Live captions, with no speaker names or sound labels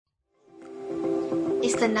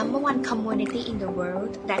is the number one commodity in the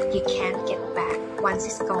world that you can't get back once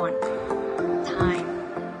it's gone.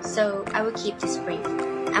 Time. So I will keep this brief.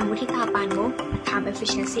 I'm Mudita Panmuk, a time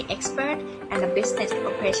efficiency expert and a business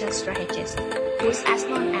operations strategist, who's as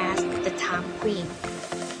known as the Time Queen.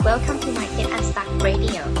 Welcome to my Get Unstuck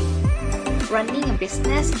Radio. Running a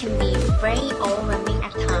business can be very overwhelming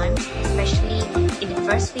at times, especially in the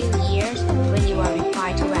first few years when you are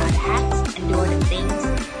required to wear the hats and do all the things.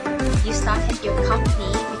 You started your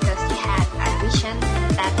company because you had a vision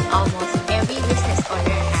that almost every business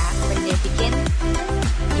owner has when they begin.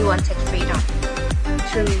 You wanted freedom,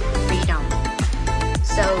 true freedom.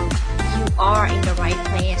 So you are in the right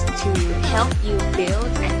place to help you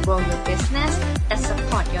build and grow your business that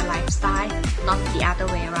support your lifestyle, not the other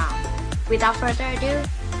way around. Without further ado,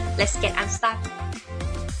 let's get unstuck.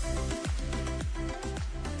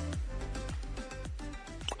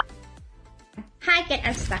 Hi, Get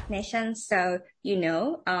Unstuck Nation. So,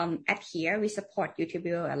 at here, we support you to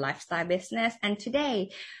build a lifestyle business. And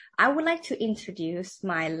today, I would like to introduce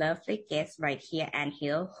my lovely guest right here, Ann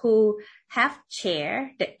Hill, who have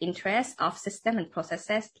shared the interest of system and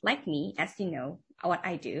processes like me, as you know, what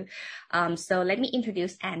I do. So let me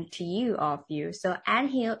introduce Ann to you, all of you. So Ann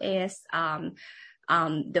Hill is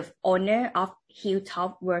the owner of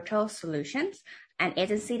Hilltop Virtual Solutions, an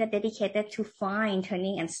agency that dedicated to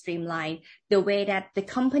fine-tuning and streamline the way that the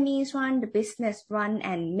companies run, the business run,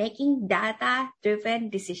 and making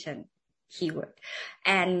data-driven decisions, keyword,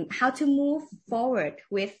 and how to move forward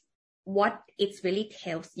with what it really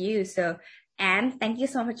tells you. So, Ann, thank you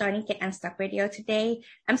so much for joining Get Unstuck Radio today.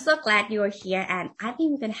 I'm so glad you are here, and I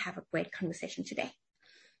think we're going to have a great conversation today.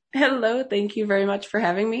 Hello, thank you very much for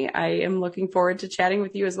having me. I am looking forward to chatting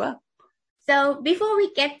with you as well. So before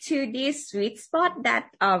we get to this sweet spot that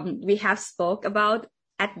we have spoke about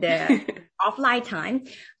at the offline time,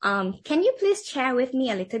 can you please share with me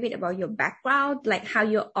a little bit about your background, like how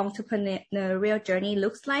your entrepreneurial journey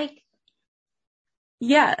looks like?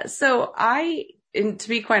 Yeah, so and to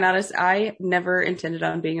be quite honest, I never intended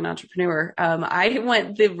on being an entrepreneur. I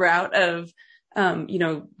went the route of,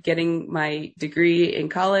 getting my degree in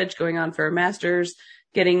college, going on for a master's,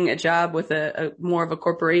 getting a job with a more of a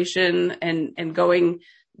corporation and going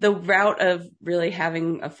the route of really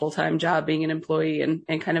having a full-time job, being an employee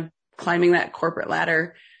and kind of climbing that corporate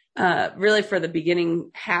ladder, really for the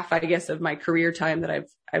beginning half, I guess, of my career time that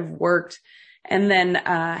I've worked, and then,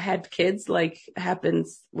 had kids, like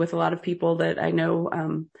happens with a lot of people that I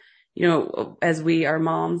know, as we are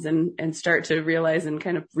moms and start to realize and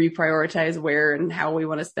kind of reprioritize where and how we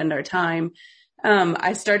want to spend our time.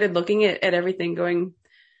 I started looking at everything going,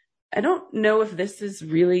 I don't know if this is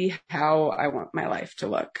really how I want my life to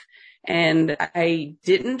look. And I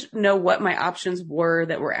didn't know what my options were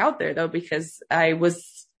that were out there though, because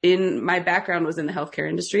my background was in the healthcare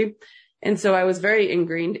industry. And so I was very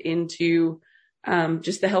ingrained into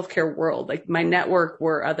just the healthcare world. Like my network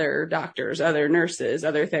were other doctors, other nurses,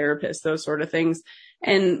 other therapists, those sort of things.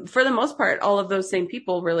 And for the most part, all of those same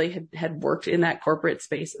people really had worked in that corporate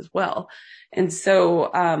space as well. And so,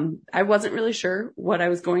 I wasn't really sure what I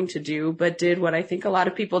was going to do, but did what I think a lot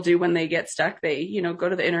of people do when they get stuck. They, go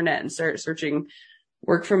to the internet and start searching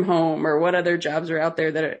work from home or what other jobs are out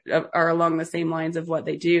there that are along the same lines of what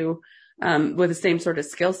they do. With the same sort of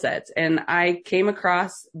skill sets. And I came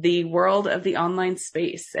across the world of the online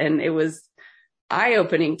space, and it was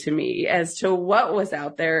eye-opening to me as to what was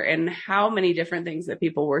out there and how many different things that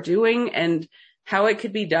people were doing and how it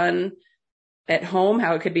could be done at home,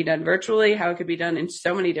 how it could be done virtually, how it could be done in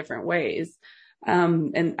so many different ways.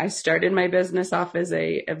 And I started my business off as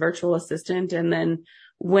a virtual assistant, and then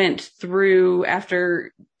went through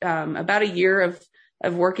after, about a year of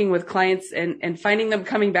working with clients and finding them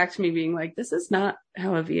coming back to me being like, this is not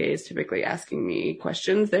how a VA is typically asking me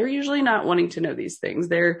questions. They're usually not wanting to know these things.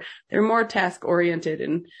 They're more task oriented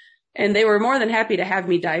and they were more than happy to have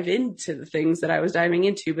me dive into the things that I was diving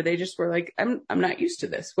into, but they just were like, I'm not used to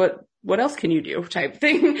this. What else can you do type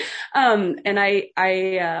thing? And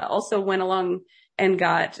I also went along and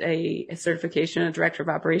got a certification, a director of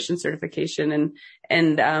operations certification,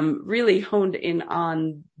 and really honed in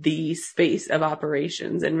on the space of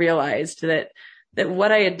operations and realized that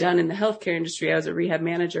what I had done in the healthcare industry, I was a rehab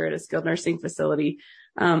manager at a skilled nursing facility.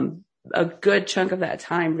 A good chunk of that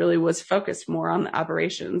time really was focused more on the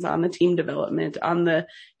operations, on the team development, on the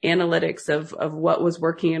analytics of what was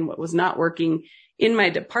working and what was not working in my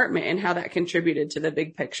department and how that contributed to the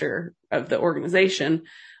big picture of the organization.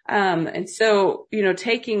 And so,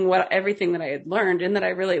 taking everything that I had learned and that I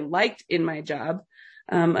really liked in my job,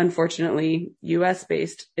 unfortunately, US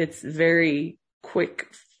based, it's very quick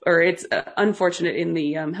it's unfortunate in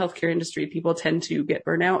the healthcare industry. People tend to get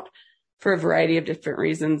burnout for a variety of different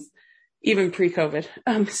reasons, even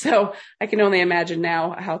pre-COVID. So I can only imagine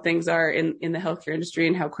now how things are in the healthcare industry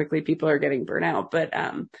and how quickly people are getting burnout. But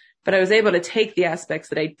I was able to take the aspects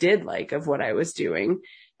that I did like of what I was doing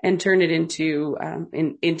and turn it into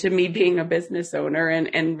me being a business owner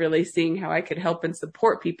and really seeing how I could help and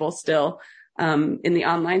support people still, in the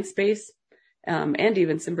online space, and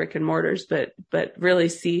even some brick and mortars, but really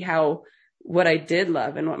see how what I did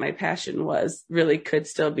love and what my passion was really could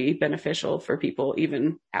still be beneficial for people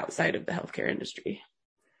even outside of the healthcare industry.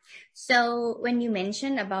 So when you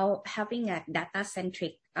mentioned about having a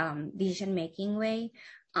data-centric decision-making way,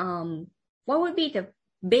 what would be the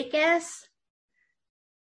biggest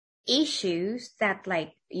issues that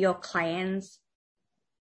like your clients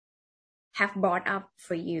have brought up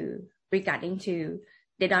for you regarding to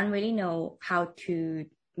they don't really know how to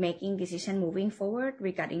making decision moving forward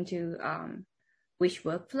regarding to which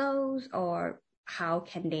workflows or how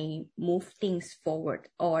can they move things forward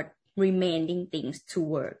or remaining things to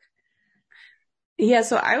work? Yeah,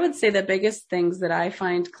 so I would say the biggest things that I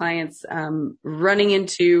find clients running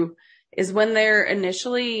into is when they're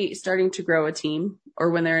initially starting to grow a team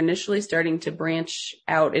or when they're initially starting to branch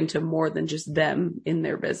out into more than just them in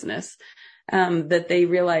their business, that they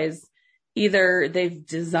realize either they've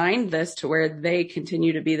designed this to where they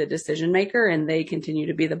continue to be the decision maker and they continue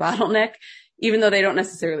to be the bottleneck, even though they don't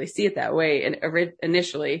necessarily see it that way. And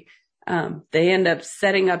initially, they end up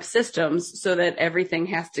setting up systems so that everything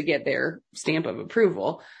has to get their stamp of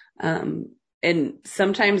approval. And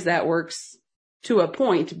sometimes that works to a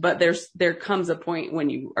point, but there comes a point when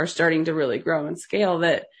you are starting to really grow and scale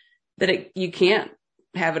that you can't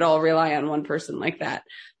have it all rely on one person like that.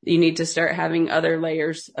 You need to start having other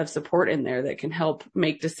layers of support in there that can help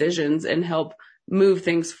make decisions and help move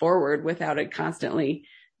things forward without it constantly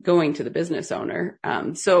going to the business owner.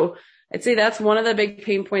 So I'd say that's one of the big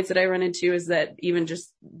pain points that I run into is that even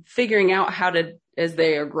just figuring out how to, as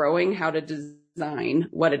they are growing, how to design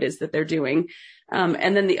what it is that they're doing.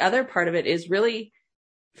 And then the other part of it is really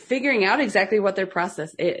figuring out exactly what their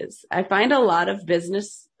process is. I find a lot of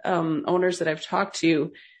business owners that I've talked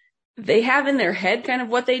to, they have in their head kind of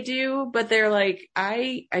what they do, but they're like,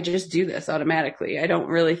 I just do this automatically. I don't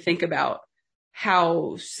really think about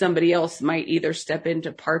how somebody else might either step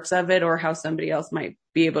into parts of it or how somebody else might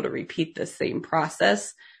be able to repeat the same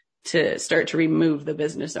process to start to remove the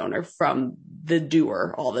business owner from the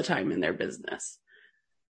doer all the time in their business.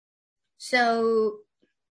 So,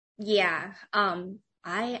 yeah,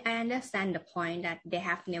 I understand the point that they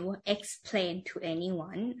have never explained to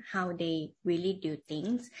anyone how they really do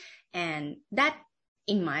things. And that,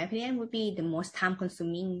 in my opinion, would be the most time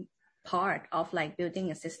consuming part of like building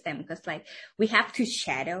a system, because like we have to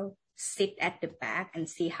sit at the back and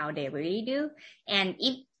see how they really do. And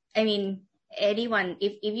anyone,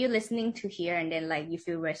 if you're listening to here and then like you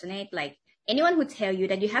feel resonate, like anyone who tell you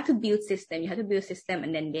that you have to build system,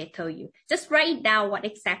 and then they tell you, just write down what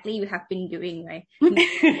exactly you have been doing, right?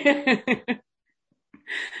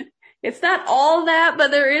 It's not all that, but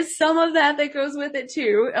there is some of that goes with it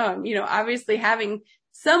too. Obviously having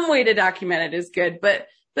some way to document it is good, but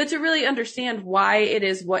to really understand why it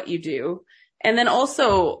is what you do. And then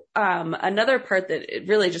also, another part that it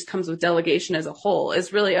really just comes with delegation as a whole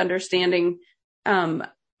is really understanding,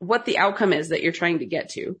 what the outcome is that you're trying to get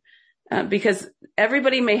to. Because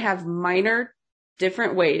everybody may have minor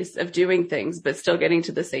different ways of doing things, but still getting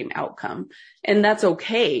to the same outcome. And that's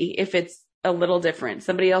okay if it's a little different.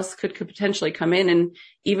 Somebody else could potentially come in and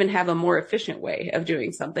even have a more efficient way of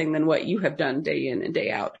doing something than what you have done day in and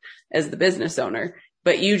day out as the business owner.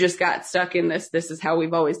 But you just got stuck in this is how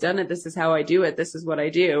we've always done it. This is how I do it. This is what I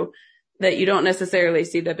do, that you don't necessarily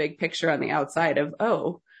see the big picture on the outside of,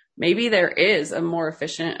 oh, maybe there is a more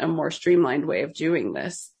efficient, a more streamlined way of doing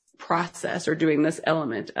this process or doing this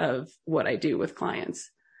element of what I do with clients.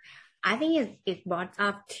 I think it brought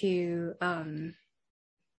up to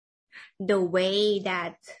the way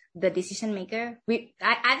that the decision maker,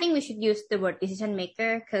 I think we should use the word decision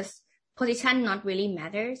maker because position not really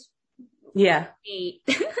matters. Yeah.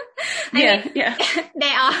 Yeah. They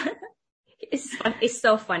are. It's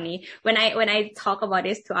so funny when I talk about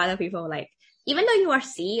this to other people. Like, even though you are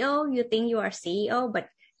CEO, you think you are CEO, but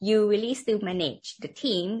you really still manage the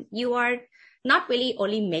team. You are not really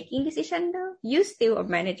only making decisions though. You still a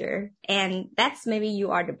manager, and that's maybe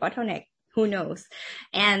you are the bottleneck. Who knows?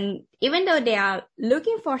 And even though they are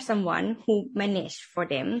looking for someone who manage for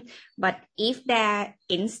them, but if their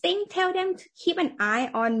instinct tell them to keep an eye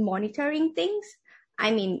on monitoring things,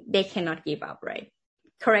 they cannot give up, right?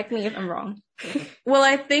 Correct me if I'm wrong. Well,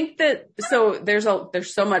 I think that, so there's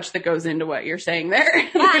so much that goes into what you're saying there. Yeah,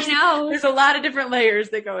 I know. There's a lot of different layers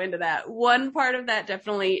that go into that. One part of that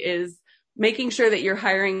definitely is making sure that you're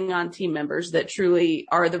hiring on team members that truly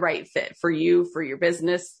are the right fit for you, for your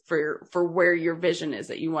business, for where your vision is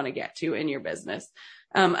that you want to get to in your business.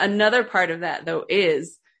 Another part of that though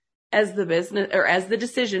is, as the business or as the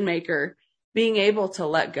decision maker, being able to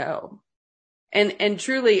let go and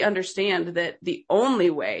truly understand that the only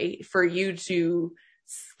way for you to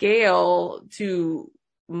scale to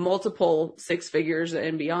multiple six figures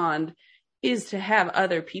and beyond is to have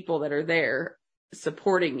other people that are there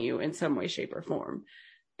supporting you in some way, shape, or form.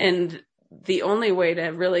 And the only way to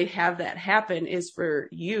really have that happen is for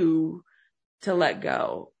you to let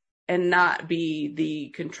go and not be the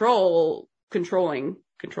controlling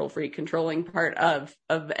part of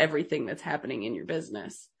everything that's happening in your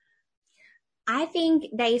business. I think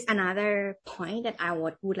there is another point that I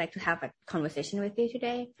would like to have a conversation with you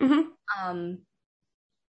today. Mm-hmm.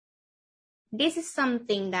 This is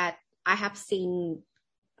something that I have seen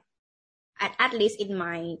at least in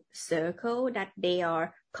my circle, that they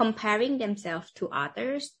are comparing themselves to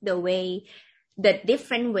others, the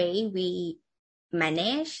different way we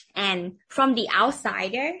manage. And from the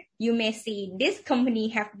outsider, you may see this company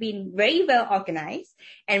have been very well organized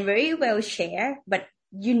and very well shared, but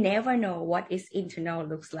you never know what its internal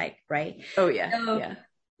looks like, right? Oh yeah. So yeah.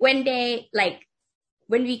 When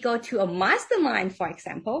we go to a mastermind, for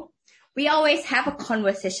example, we always have a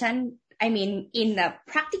conversation. I mean, in a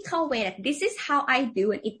practical way, that this is how I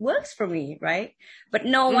do and it works for me, right? But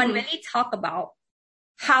no one really talk about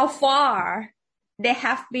how far they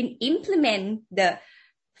have been implement the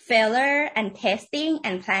failure and testing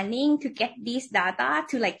and planning to get these data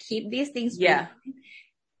to like keep these things yeah.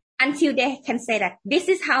 until they can say that this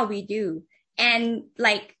is how we do. And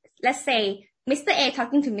like, let's say Mr. A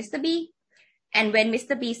talking to Mr. B, and when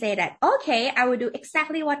Mr. B say that, okay, I will do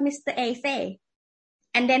exactly what Mr. A say.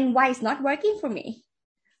 And then why it's not working for me?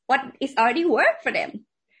 What is already worked for them?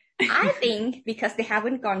 I think because they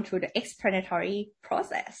haven't gone through the explanatory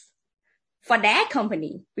process for their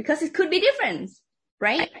company, because it could be different,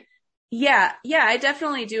 right? Yeah, I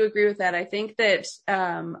definitely do agree with that. I think that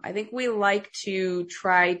I think we like to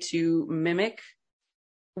try to mimic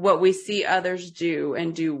what we see others do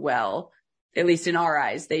and do well. At least in our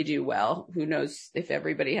eyes, they do well. Who knows if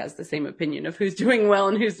everybody has the same opinion of who's doing well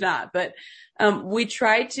and who's not. But we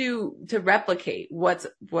try to replicate what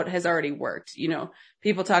has already worked. You know,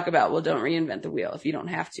 people talk about, well, don't reinvent the wheel if you don't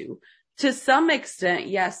have to. To some extent,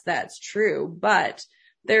 yes, that's true. But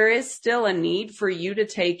there is still a need for you to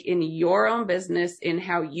take in your own business, in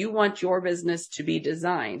how you want your business to be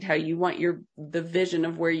designed, how you want the vision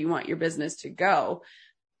of where you want your business to go.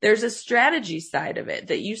 There's a strategy side of it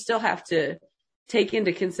that you still have to take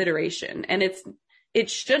into consideration. And it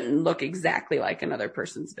shouldn't look exactly like another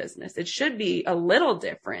person's business. It should be a little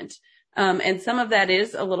different. And some of that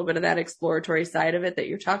is a little bit of that exploratory side of it that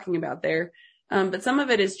you're talking about there. But some of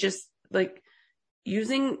it is just like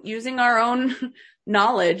using our own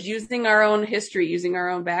knowledge, using our own history, using our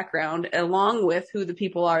own background, along with who the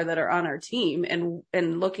people are that are on our team,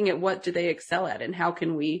 and looking at what do they excel at, and how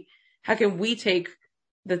can we take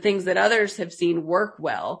the things that others have seen work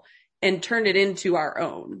well and turn it into our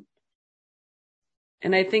own.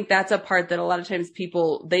 And I think that's a part that a lot of times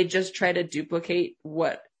people, they just try to duplicate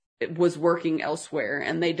what was working elsewhere,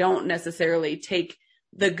 and they don't necessarily take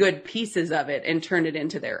the good pieces of it and turn it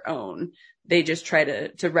into their own. They just try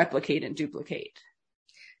to replicate and duplicate.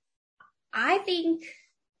 I think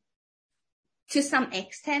to some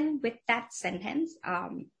extent with that sentence,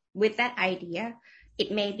 with that idea,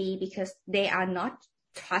 it may be because they are not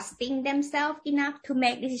trusting themselves enough to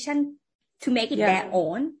make decision, to make it their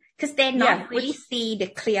own, because they not really see the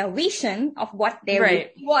clear vision of what they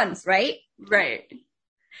really want, right? Right.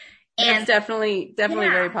 And it's definitely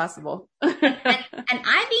very possible. and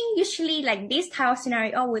I think usually like this type of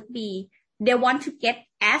scenario would be, they want to get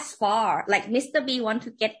as far, like Mr. B want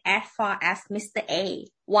to get as far as Mr. A.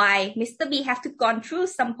 Why Mr. B have to gone through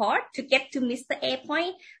some part to get to Mr. A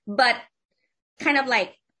point, but kind of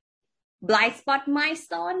like blind spot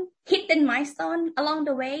milestone, hidden milestone along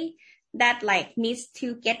the way that like needs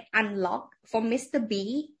to get unlocked for Mr.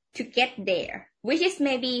 B to get there, which is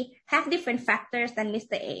maybe have different factors than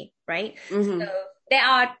Mr. A, right? Mm-hmm. So there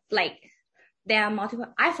are multiple,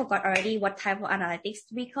 I forgot already what type of analytics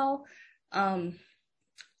we call.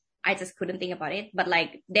 I just couldn't think about it, but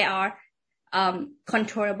like there are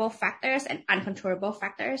controllable factors and uncontrollable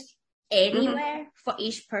factors anywhere for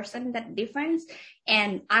each person, that difference.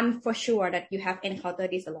 And I'm for sure that you have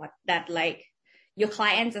encountered this a lot, that like your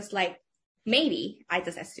clients just like maybe, I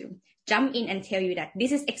just assume, jump in and tell you that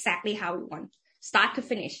this is exactly how we want, start to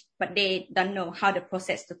finish, but they don't know how the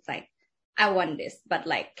process looks like. I want this, but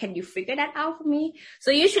like, can you figure that out for me?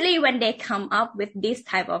 So usually when they come up with this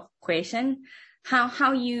type of question,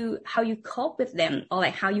 how you cope with them, or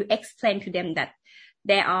like how you explain to them that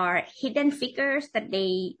there are hidden figures that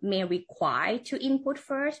they may require to input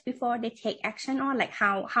first before they take action, or like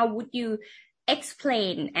how would you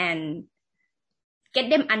explain and get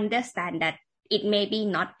them understand that it may be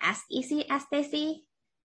not as easy as they see.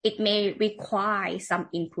 It may require some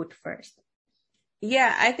input first.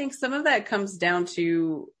 Yeah, I think some of that comes down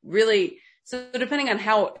to really, so depending on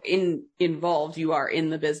how involved you are in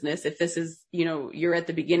the business, if this is, you're at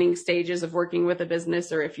the beginning stages of working with a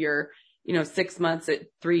business, or if you're, 6 months at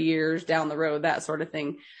 3 years down the road, that sort of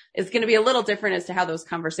thing, it's going to be a little different as to how those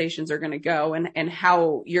conversations are going to go and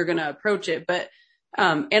how you're going to approach it. But,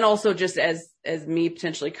 and also just as me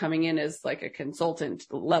potentially coming in as like a consultant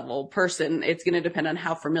level person, it's going to depend on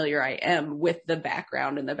how familiar I am with the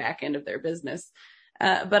background and the back end of their business.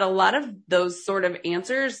 But a lot of those sort of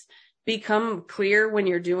answers become clear when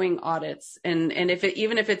you're doing audits. And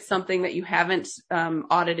even if it's something that you haven't,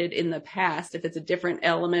 audited in the past, if it's a different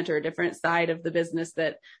element or a different side of the business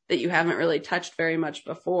that you haven't really touched very much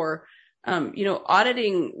before,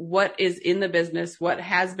 auditing what is in the business, what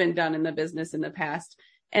has been done in the business in the past,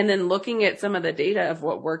 and then looking at some of the data of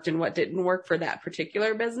what worked and what didn't work for that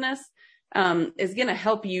particular business, is going to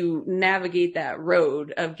help you navigate that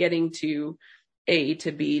road of getting to A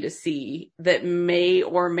to B to C that may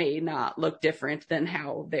or may not look different than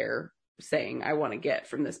how they're saying, I want to get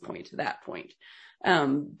from this point to that point.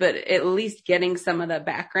 But at least getting some of the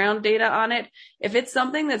background data on it. If it's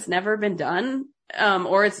something that's never been done,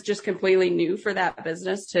 or it's just completely new for that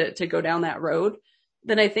business to go down that road,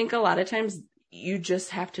 then I think a lot of times you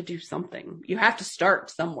just have to do something. You have to start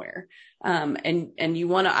somewhere. And you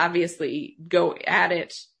want to obviously go at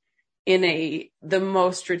it in the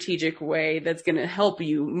most strategic way that's going to help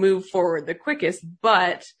you move forward the quickest,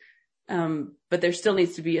 but there still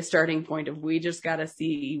needs to be a starting point of, we just got to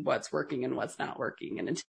see what's working and what's not working.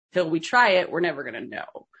 And until we try it, we're never going to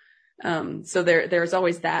know. So there's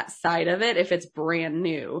always that side of it if it's brand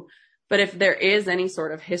new. But if there is any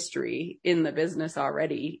sort of history in the business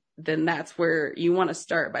already, then that's where you want to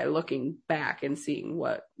start, by looking back and seeing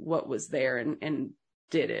what was there and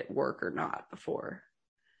did it work or not before.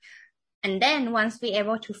 And then once we're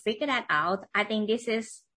able to figure that out, I think this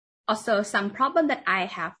is also some problem that I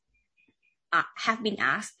have been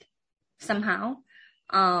asked somehow.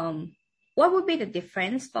 What would be the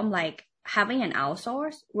difference from like having an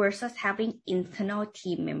outsource versus having internal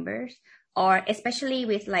team members, or especially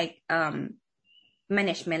with like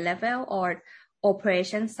management level or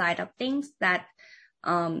operation side of things that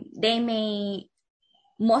most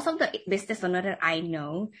of the business owner that I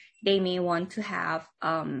know, they may want to have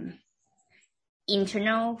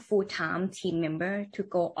internal full-time team member to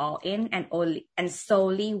go all in and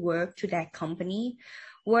solely work to that company,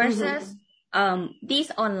 versus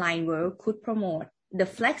this online work could promote the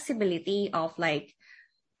flexibility of like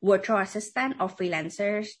virtual assistant or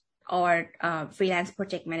freelancers or freelance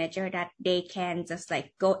project manager, that they can just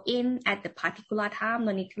like go in at the particular time,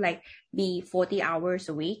 no need to like be 40 hours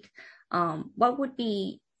a week. What would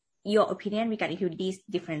be your opinion regarding to these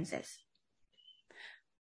differences?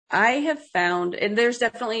 I have found, and there's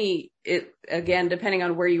definitely, again, depending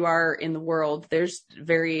on where you are in the world, there's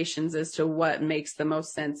variations as to what makes the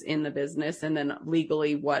most sense in the business, and then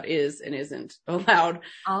legally what is and isn't allowed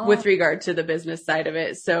with regard to the business side of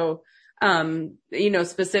it. So,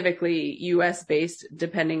 specifically US based,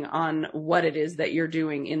 depending on what it is that you're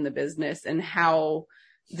doing in the business and how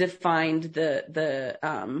defined the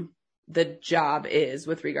job is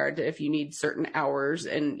with regard to if you need certain hours,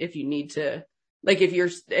 and if you need to, like,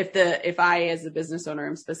 if I, as a business owner,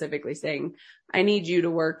 am specifically saying, I need you to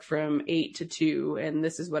work from 8 to 2, and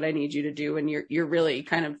this is what I need you to do. And you're really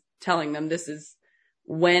kind of telling them this is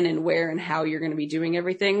when and where and how you're going to be doing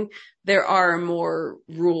everything. There are more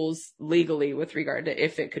rules legally with regard to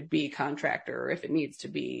if it could be contractor or if it needs to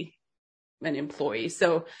be an employee.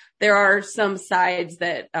 So there are some sides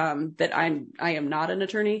that I am not an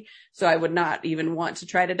attorney, so I would not even want to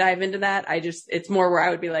try to dive into that. It's more where I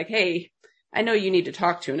would be like, hey, I know you need to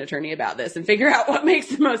talk to an attorney about this and figure out what makes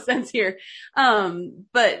the most sense here.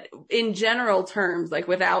 But in general terms, like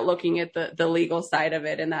without looking at the legal side of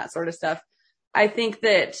it and that sort of stuff, I think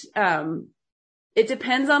that, it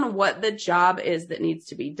depends on what the job is that needs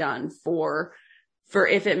to be done for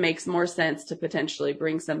if it makes more sense to potentially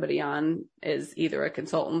bring somebody on as either a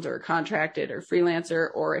consultant or contracted or freelancer,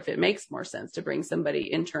 or if it makes more sense to bring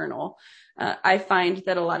somebody internal. I find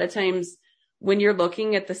that a lot of times when you're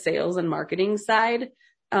looking at the sales and marketing side,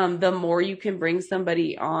 the more you can bring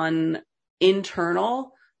somebody on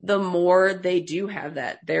internal, the more they do have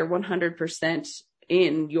that. They're 100%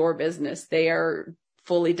 in your business. They are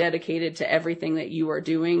fully dedicated to everything that you are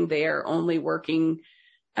doing. They are only working,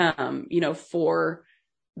 for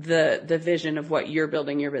the vision of what you're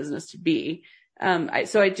building your business to be.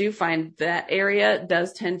 So I do find that area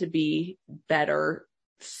does tend to be better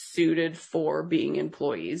suited for being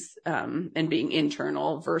employees, and being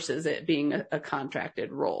internal versus it being a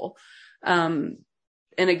contracted role.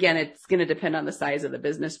 And again, it's going to depend on the size of the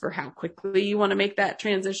business for how quickly you want to make that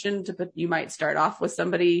transition you might start off with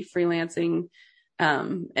somebody freelancing.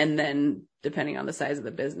 And then depending on the size of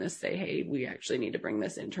the business, say, hey, we actually need to bring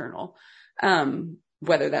this internal.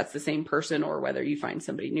 Whether that's the same person or whether you find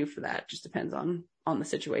somebody new for that, just depends on the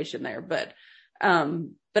situation there. But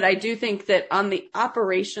I do think that on the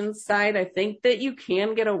operations side, I think that you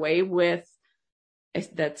can get away with,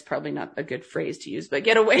 that's probably not a good phrase to use, but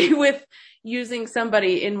get away with using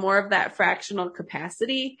somebody in more of that fractional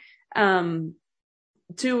capacity, to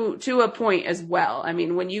a point as well. I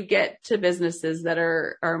mean, when you get to businesses that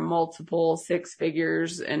are multiple six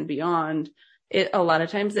figures and beyond, a lot of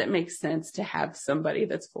times it makes sense to have somebody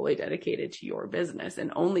that's fully dedicated to your business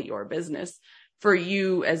and only your business for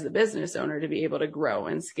you as the business owner to be able to grow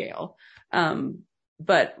and scale.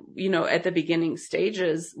 But, at the beginning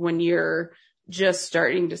stages, when you're just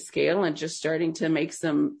starting to scale and just starting to make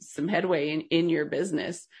some headway in your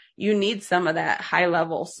business, you need some of that high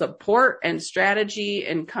level support and strategy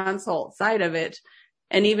and consult side of it.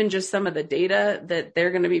 And even just some of the data that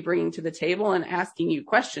they're going to be bringing to the table and asking you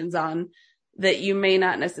questions on that you may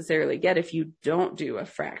not necessarily get if you don't do a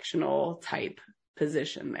fractional type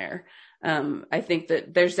position there. I think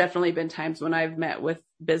that there's definitely been times when I've met with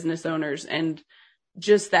business owners and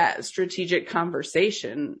just that strategic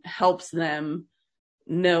conversation helps them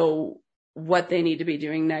know what they need to be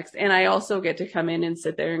doing next. And I also get to come in and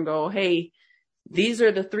sit there and go, hey, these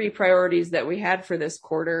are the 3 priorities that we had for this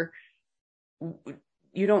quarter.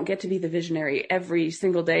 You don't get to be the visionary every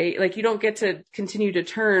single day. Like, you don't get to continue to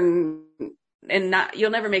turn and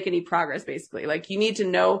you'll never make any progress, basically. Like, you need to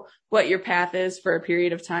know what your path is for a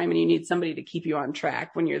period of time, and you need somebody to keep you on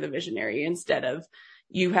track when you're the visionary, instead of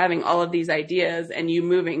you having all of these ideas and you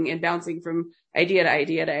moving and bouncing from idea to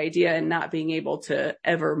idea to idea and not being able to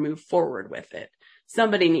ever move forward with it.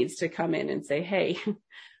 Somebody needs to come in and say, hey,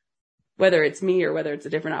 whether it's me or whether it's a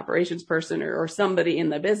different operations person or somebody in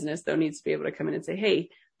the business, though, needs to be able to come in and say, hey,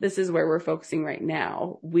 this is where we're focusing right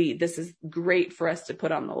now. This is great for us to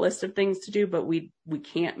put on the list of things to do, but we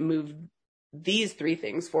can't move these 3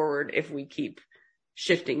 things forward if we keep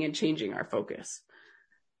shifting and changing our focus.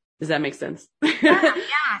 Does that make sense?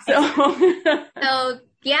 Yeah. So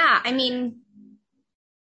yeah, I mean,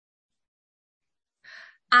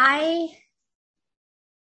 I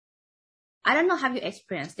don't know have you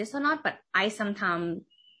experienced this or not, but I sometimes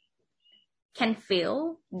can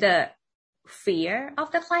feel the fear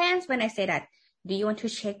of the clients when I say that, do you want to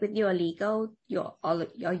check with your legal, your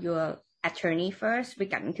attorney first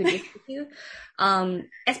regarding to this issue?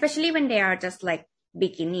 Especially when they are just like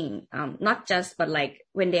beginning, not just, but like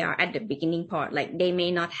when they are at the beginning part, like they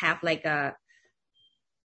may not have like a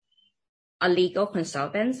legal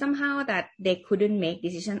consultant somehow that they couldn't make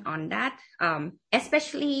decision on that.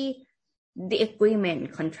 Especially the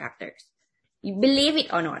agreement contractors. You believe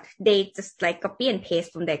it or not, they just like copy and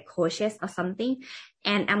paste from their coaches or something.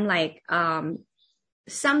 And I'm like,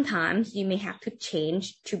 sometimes you may have to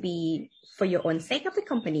change to be for your own sake of the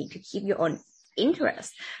company, to keep your own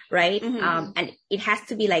interest, right? Mm-hmm. And it has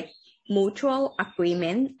to be like mutual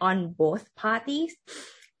agreement on both parties.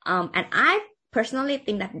 And I personally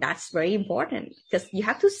think that that's very important because you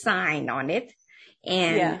have to sign on it.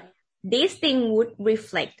 And this thing would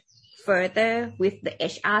reflect further with the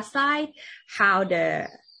HR side, how the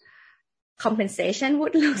compensation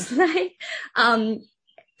would look like.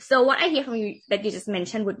 So what I hear from you that you just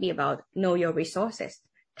mentioned would be about know your resources,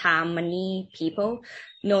 time, money, people,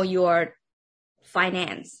 know your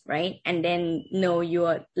finance, right? And then know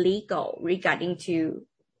your legal regarding to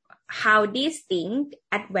how these things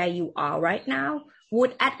at where you are right now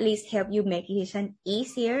would at least help you make decision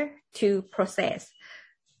easier to process.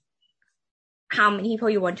 How many people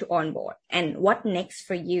you want to onboard and what next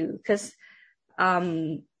for you. Because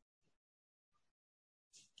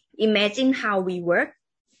imagine how we work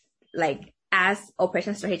like as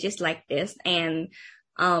operation strategists like this, and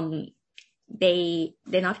they're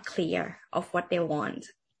not clear of what they want.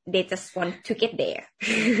 they just want to get there.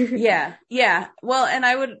 Yeah. Well, and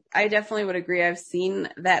I definitely would agree. I've seen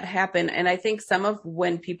that happen. And I think some of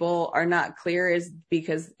when people are not clear is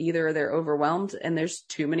because either they're overwhelmed and there's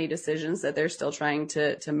too many decisions that they're still trying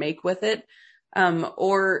to make with it.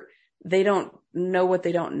 Or they don't know what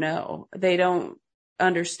they don't know. They don't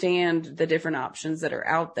understand the different options that are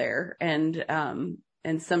out there. And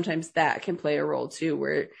sometimes that can play a role too,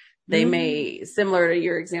 where they may, similar to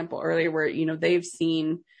your example earlier, where, you know, they've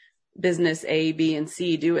seen business A, B, and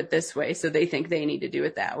C do it this way. So they think they need to do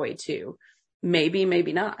it that way too. Maybe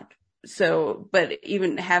not. So, but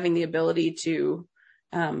even having the ability to,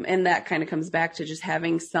 and that kind of comes back to just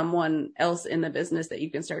having someone else in the business that you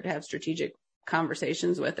can start to have strategic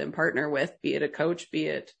conversations with and partner with, be it a coach, be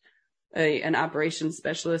it an operations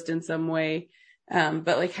specialist in some way.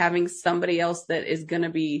 But like having somebody else that is going to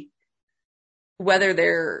be, whether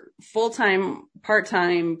they're full-time,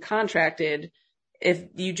 part-time, contracted, if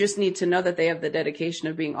you just need to know that they have the dedication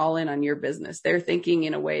of being all in on your business, they're thinking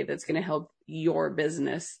in a way that's going to help your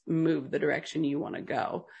business move the direction you want to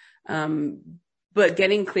go. But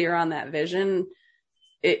getting clear on that vision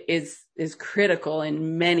is critical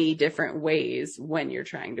in many different ways when you're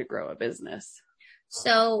trying to grow a business.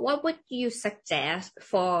 So what would you suggest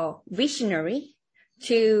for visionary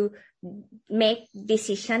to make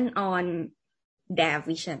decision on their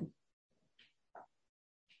vision?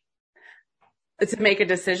 To make a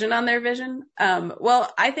decision on their vision?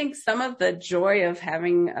 Well, I think some of the joy of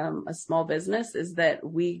having a small business is that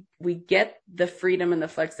we get the freedom and the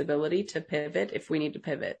flexibility to pivot if we need to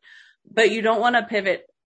pivot. But you don't want to pivot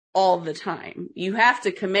all the time. You have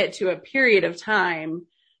to commit to a period of time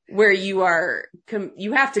where you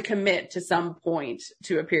have to commit to some point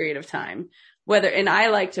to a period of time. And I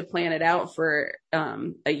like to plan it out for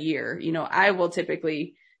a year. You know, I'm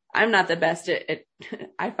not the best at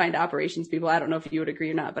I find operations people, I don't know if you would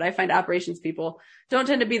agree or not, but I find operations people don't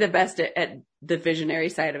tend to be the best at the visionary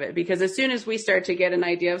side of it, because as soon as we start to get an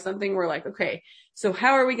idea of something, we're like, okay, so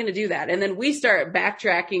how are we going to do that? And then we start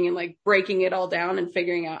backtracking and like breaking it all down and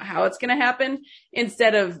figuring out how it's going to happen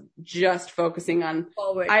instead of just focusing on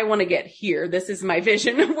forward. I want to get here. This is my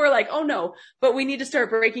vision. We're like, oh no, but we need to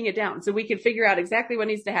start breaking it down so we can figure out exactly what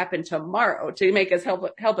needs to happen tomorrow to make us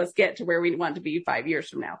help us get to where we want to be 5 years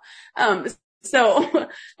from now. So,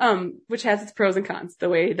 which has its pros and cons, the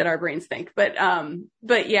way that our brains think, but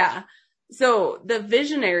yeah. So the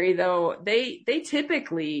visionary though, they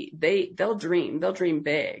typically, they'll dream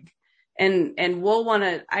big and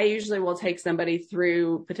I usually will take somebody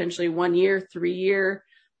through potentially 1 year, 3 year,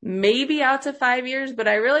 maybe out to 5 years, but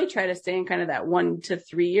I really try to stay in kind of that 1 to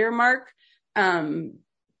 3 year mark. And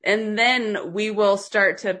then we will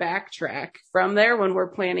start to backtrack from there when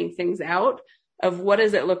we're planning things out of what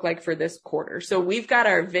does it look like for this quarter. So we've got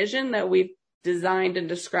our vision that we've designed and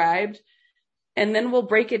described, and then we'll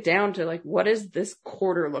break it down to like, what does this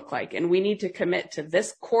quarter look like? And we need to commit to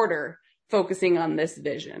this quarter focusing on this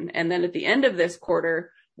vision. And then at the end of this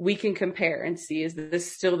quarter, we can compare and see, is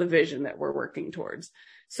this still the vision that we're working towards?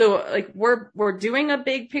 So like we're doing a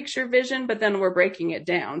big picture vision, but then we're breaking it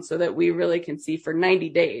down so that we really can see for 90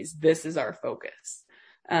 days, this is our focus.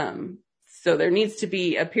 So there needs to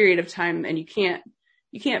be a period of time, and you can't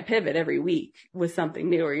pivot every week with something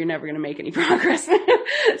new or you're never going to make any progress.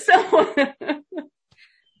 So,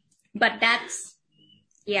 but that's,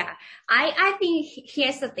 yeah, I think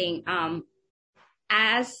here's the thing.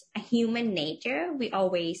 As a human nature, we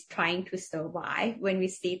always trying to survive when we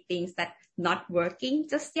see things that not working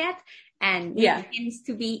just yet. And we tend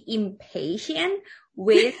to be impatient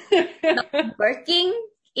with not working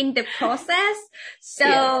in the process.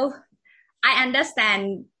 So I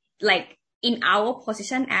understand, like, in our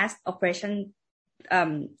position as operation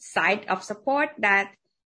side of support, that,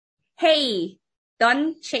 hey,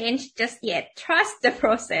 don't change just yet. Trust the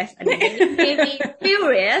process. And then maybe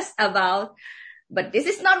curious about, but this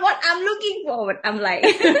is not what I'm looking forward. I'm like,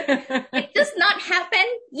 it does not happen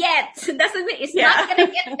yet. Doesn't mean it's not going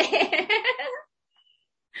to get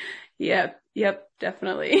there. Yep,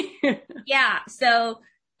 definitely. Yeah. So,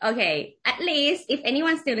 okay, at least if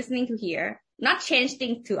anyone's still listening to here, not change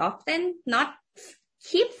things too often, not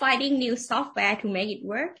keep finding new software to make it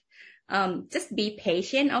work. Just be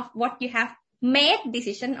patient of what you have made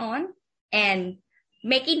decision on and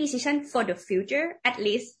making decision for the future, at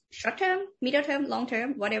least short term, middle term, long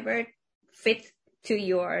term, whatever fits to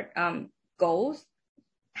your goals,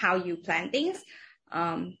 how you plan things.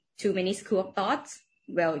 Too many school of thoughts.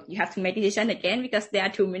 Well, you have to make decision again because there are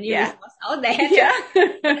too many resources out there.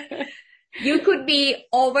 Yeah. You could be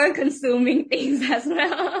over consuming things as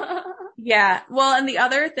well. Yeah. Well, and the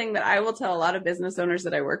other thing that I will tell a lot of business owners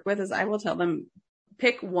that I work with is I will tell them,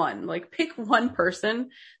 pick one person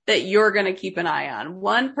that you're going to keep an eye on,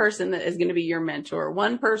 one person that is going to be your mentor,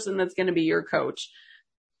 one person that's going to be your coach,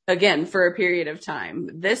 again, for a period of time.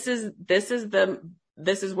 This is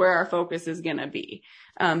where our focus is going to be.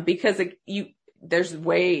 Because there's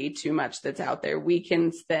way too much that's out there. We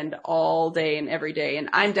can spend all day and every day. And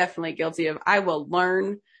I'm definitely guilty of, I will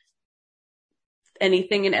learn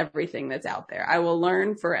anything and everything that's out there. I will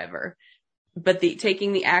learn forever. But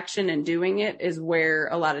taking the action and doing it is where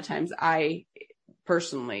a lot of times I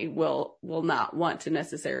personally will not want to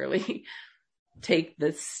necessarily take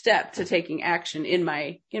the step to taking action in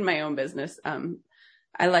my own business.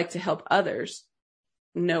 I like to help others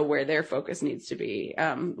know where their focus needs to be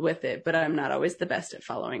with it, but I'm not always the best at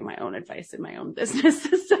following my own advice in my own business.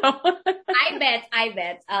 So I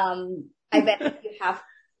bet you have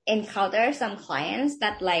encountered some clients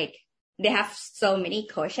that like they have so many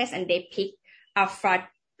coaches and they pick a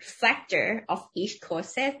factor of each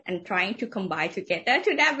courses and trying to combine together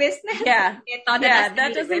to that business. Yeah.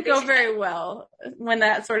 That doesn't go very well when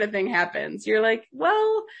that sort of thing happens. You're like,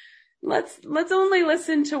 well, let's only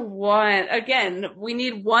listen to one. Again, we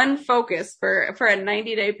need one focus for a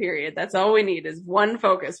 90-day period. That's all we need is one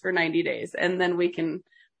focus for 90 days. And then we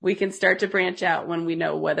can start to branch out when we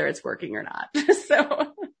know whether it's working or not.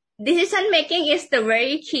 So decision making is the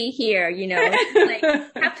very key here, like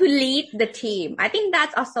have to lead the team. I think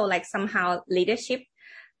that's also like somehow leadership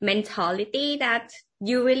mentality that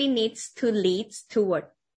you really need to lead toward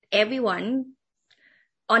everyone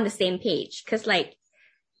on the same page. Cause like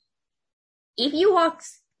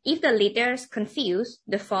if the leaders confused,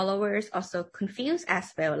 the followers also confused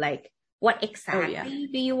as well. Like what exactly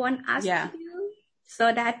do you want us to do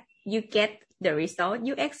so that you get the result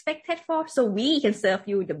you expected for, so we can serve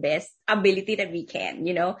you the best ability that we can,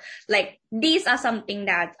 like these are something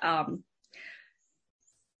that,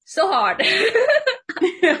 so hard.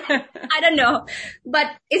 I don't know, but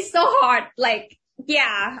it's so hard. Like,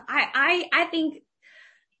 yeah, I think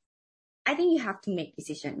you have to make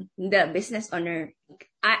decision. The business owner,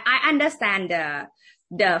 I understand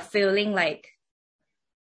the feeling like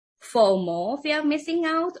FOMO, fear of missing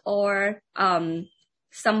out, or,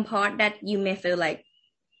 some part that you may feel like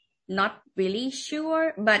not really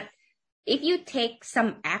sure, but if you take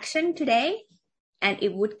some action today and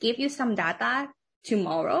it would give you some data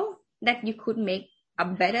tomorrow that you could make a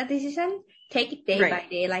better decision, take it day by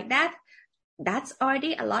day like that. That's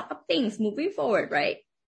already a lot of things moving forward, right?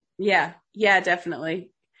 Yeah,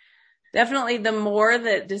 definitely. Definitely the more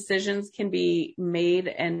that decisions can be made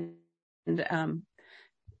and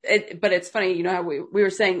but it's funny, how we were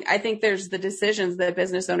saying, I think there's the decisions that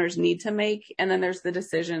business owners need to make. And then there's the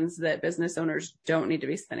decisions that business owners don't need to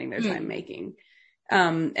be spending their time making.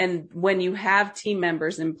 And when you have team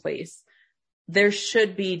members in place, there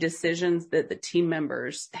should be decisions that the team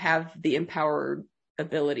members have the empowered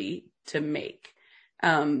ability to make.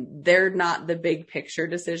 They're not the big picture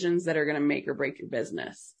decisions that are going to make or break your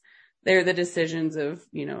business. They're the decisions of,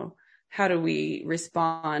 how do we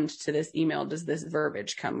respond to this email? Does this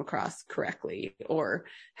verbiage come across correctly? Or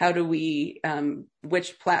how do we,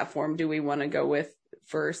 which platform do we want to go with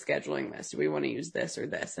for scheduling this? Do we want to use this or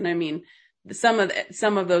this? And I mean, some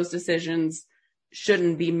of those decisions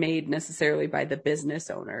shouldn't be made necessarily by the business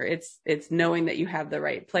owner. It's knowing that you have the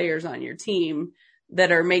right players on your team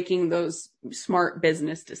that are making those smart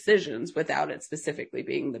business decisions without it specifically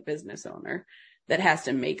being the business owner that has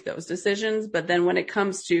to make those decisions. But then when it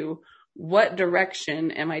comes to what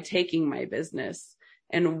direction am I taking my business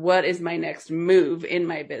and what is my next move in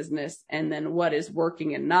my business, and then what is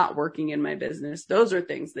working and not working in my business, those are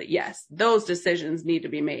things that, yes, those decisions need to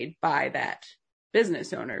be made by that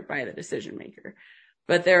business owner, by the decision maker.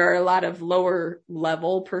 But there are a lot of lower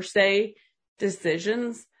level per se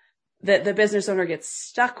decisions that the business owner gets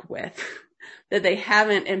stuck with that they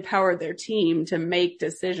haven't empowered their team to make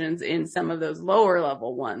decisions in some of those lower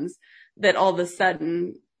level ones, that all of a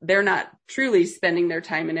sudden they're not truly spending their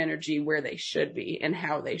time and energy where they should be and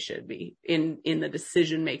how they should be in the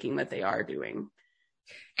decision making that they are doing.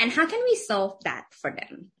 And how can we solve that for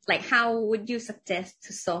them? Like, how would you suggest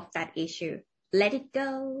to solve that issue? Let it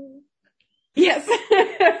go. Yes.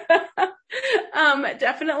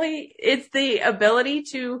 Definitely. It's the ability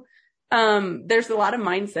to, there's a lot of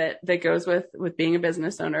mindset that goes with being a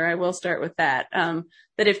business owner. I will start with that.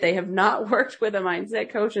 That if they have not worked with a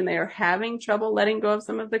mindset coach and they are having trouble letting go of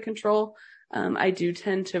some of the control, I do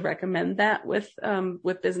tend to recommend that with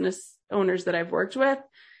business owners that I've worked with.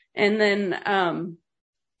 And then,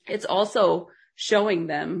 it's also showing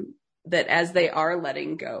them that as they are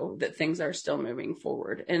letting go, that things are still moving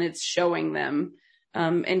forward. And it's showing them,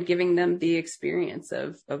 and giving them the experience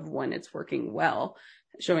of when it's working well,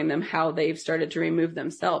 showing them how they've started to remove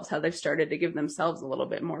themselves, how they've started to give themselves a little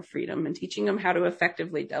bit more freedom, and teaching them how to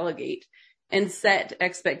effectively delegate and set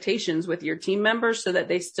expectations with your team members so that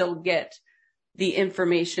they still get the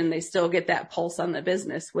information, they still get that pulse on the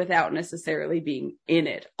business without necessarily being in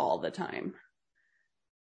it all the time.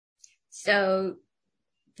 So,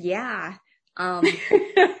 yeah.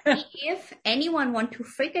 If anyone want to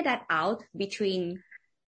figure that out between,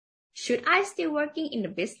 should I still working in the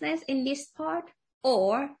business in this part,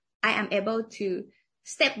 or I am able to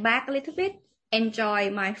step back a little bit, enjoy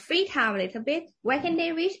my free time a little bit, where can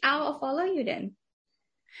they reach out or follow you then?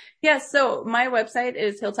 Yeah, so my website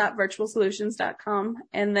is hilltopvirtualsolutions.com.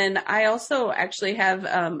 And then I also actually have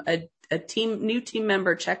a new team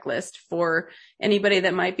member checklist for anybody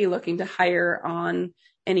that might be looking to hire on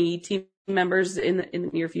any team members in the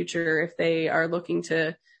near future. If they are looking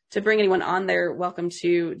to bring anyone on, they're welcome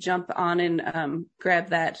to jump on and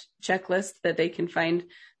grab that checklist that they can find.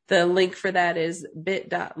 The link for that is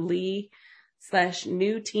bit.ly/new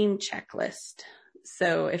team checklist.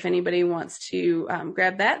 So if anybody wants to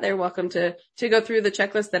grab that, they're welcome to go through the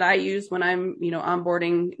checklist that I use when I'm,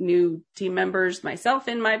 onboarding new team members myself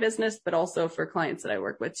in my business, but also for clients that I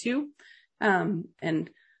work with too.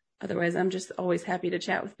 And otherwise, I'm just always happy to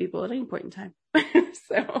chat with people at any point in time.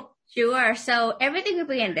 So. Sure. So everything will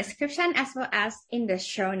be in the description as well as in the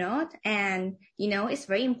show note. And, it's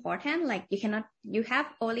very important. Like you have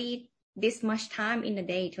only this much time in a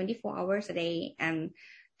day, 24 hours a day, and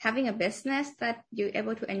having a business that you're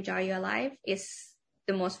able to enjoy your life is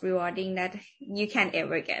the most rewarding that you can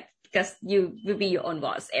ever get, because you will be your own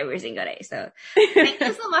boss every single day. So thank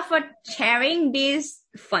you so much for sharing this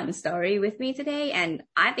fun story with me today. And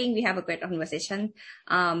I think we have a great conversation.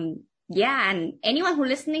 And anyone who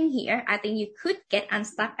listening here, I think you could get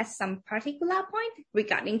unstuck at some particular point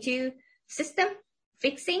regarding to system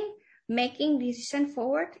fixing, making decision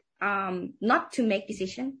forward, not to make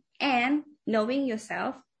decision, and knowing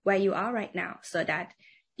yourself where you are right now so that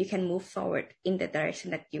you can move forward in the direction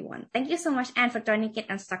that you want. Thank you so much, Anne, for joining Get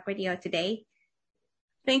Unstuck Radio today.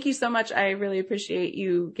 Thank you so much. I really appreciate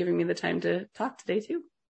you giving me the time to talk today too.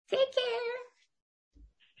 Take care.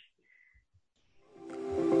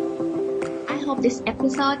 I hope this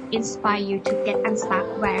episode inspires you to get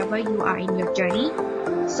unstuck wherever you are in your journey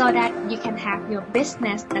so that you can have your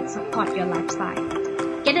business that supports your lifestyle.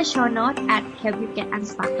 Get a show note at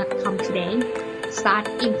helpyougetunstuck.com today. Start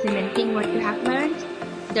implementing what you have learned.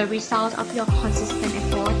 The result of your consistent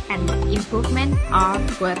effort and improvement are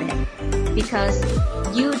worth it, because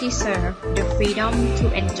you deserve the freedom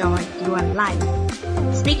to enjoy your life.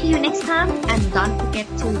 Speak to you next time, and don't forget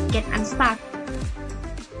to get unstuck.